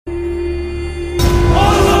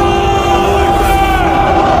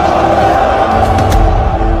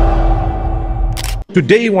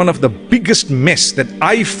Today, one of the biggest mess that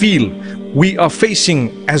I feel we are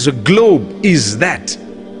facing as a globe is that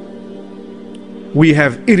we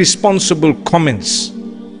have irresponsible comments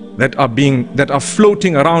that are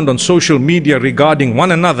floating around on social media regarding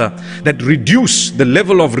one another, that reduce the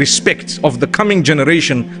level of respect of the coming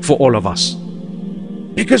generation for all of us.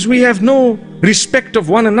 Because we have no respect of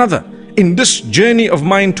one another. In this journey of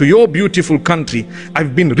mine to your beautiful country,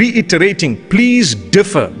 I've been reiterating, please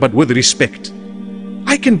differ, but with respect.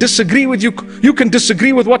 I can disagree with you. You can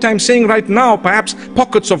disagree with what I'm saying right now. Perhaps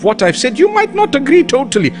pockets of what I've said, you might not agree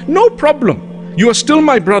totally. No problem. You are still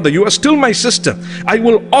my brother. You are still my sister. I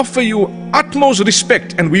will offer you utmost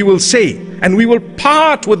respect, and we will say, and we will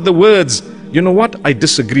part with the words, you know what? I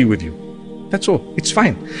disagree with you. That's all. It's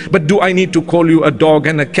fine. But do I need to call you a dog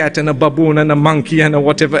and a cat and a baboon and a monkey and a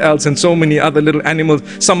whatever else and so many other little animals?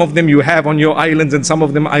 Some of them you have on your islands and some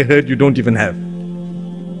of them I heard you don't even have.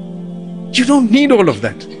 You don't need all of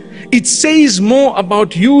that. It says more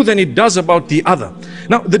about you than it does about the other.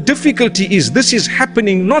 Now, the difficulty is this is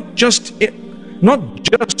happening not just in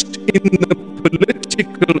the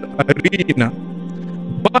political arena,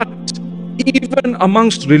 but even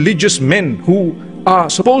amongst religious men who are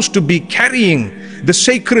supposed to be carrying the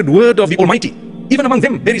sacred word of the Almighty. Even among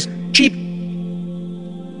them, there is cheap,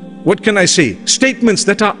 what can I say, statements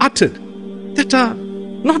that are uttered that are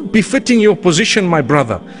not befitting your position, my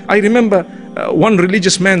brother. I remember one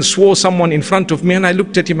religious man swore someone in front of me, and I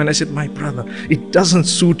looked at him and I said, my brother, it doesn't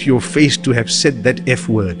suit your face to have said that F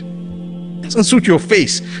word. It doesn't suit your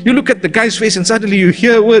face. You look at the guy's face and suddenly you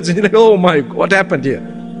hear words and you're like, oh my, what happened here?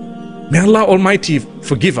 May Allah Almighty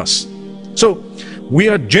forgive us. So we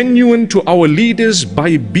are genuine to our leaders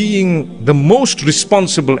by being the most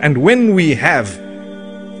responsible, and when we have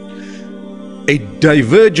a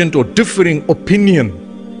divergent or differing opinion,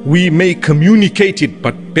 we may communicate it,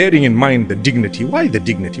 but bearing in mind the dignity. Why the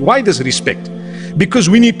dignity? Why this respect? Because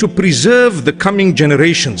we need to preserve the coming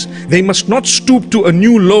generations. They must not stoop to a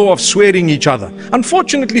new law of swearing each other.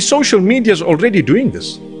 Unfortunately, social media is already doing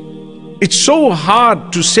this. It's so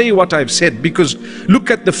hard to say what I've said, because look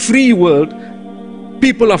at the free world.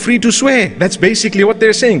 People are free to swear. That's basically what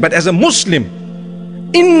they're saying. But as a Muslim,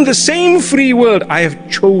 in the same free world, I have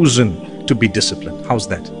chosen to be disciplined. How's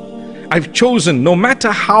that? I've chosen, no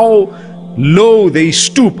matter how low they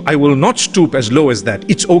stoop, I will not stoop as low as that.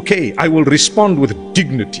 It's okay. I will respond with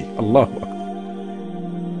dignity. Allahu Akbar.